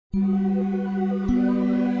These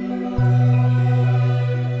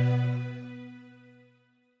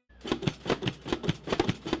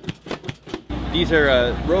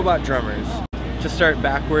are robot drummers. To start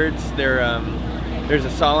backwards, there's a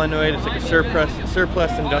solenoid. It's like a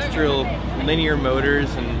surplus industrial linear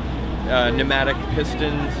motors and pneumatic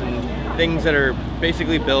pistons and things that are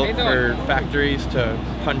basically built for factories to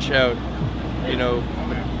punch out, you know,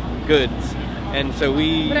 goods. And so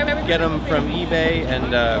we get them from eBay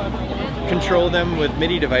and control them with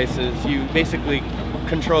MIDI devices. You basically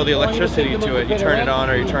control the electricity to it. You turn it on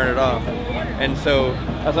or you turn it off. And so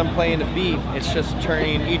as I'm playing a beat, it's just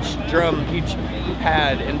turning each drum, each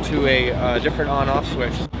pad into a different on-off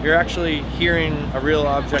switch. You're actually hearing a real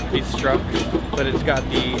object be struck, but it's got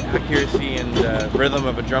the accuracy and rhythm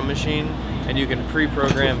of a drum machine, and you can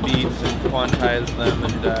pre-program beats and quantize them.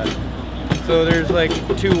 And so there's like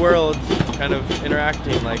two worlds kind of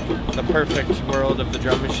interacting, like the perfect world of the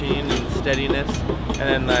drum machine and steadiness, and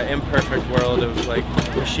then the imperfect world of like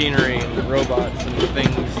machinery and robots and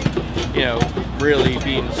things, you know, really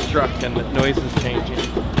being struck and the noises changing.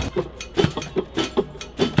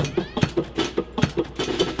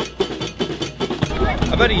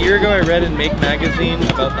 About a year ago I read in Make magazine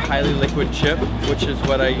about the highly liquid chip, which is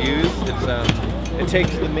what I use. It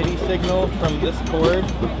takes the MIDI signal from this cord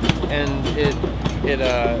and it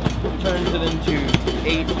turns it into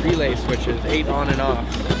 8 relay switches, 8 on and off.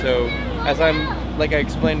 So as like I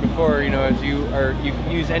explained before, you know, as you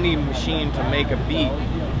use any machine to make a beat,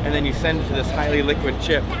 and then you send it to this highly liquid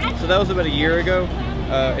chip. So that was about a year ago.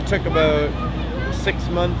 It took about 6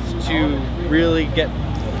 months to really get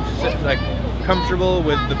like comfortable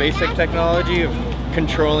with the basic technology of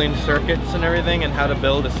controlling circuits and everything and how to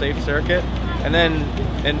build a safe circuit.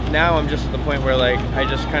 And now I'm just at the point where like I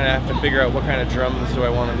just kind of have to figure out what kind of drums do I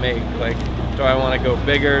want to make. Like, do I want to go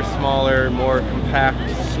bigger, smaller, more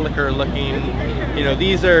compact, slicker looking? You know,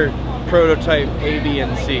 these are prototype A, B,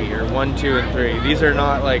 and C, or 1, 2, and 3. These are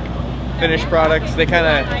not like finished products. They kind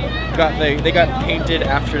of got painted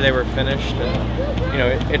after they were finished. And, you know,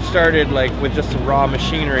 it started like with just the raw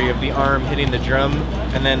machinery of the arm hitting the drum,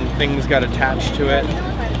 and then things got attached to it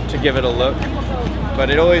to give it a look. But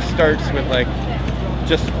it always starts with like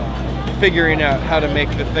just figuring out how to make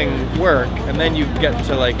the thing work, and then you get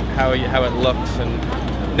to like how it looks.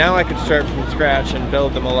 And now I could start from scratch and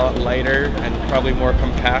build them a lot lighter and probably more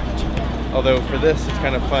compact. Although for this, it's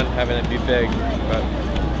kind of fun having it be big. But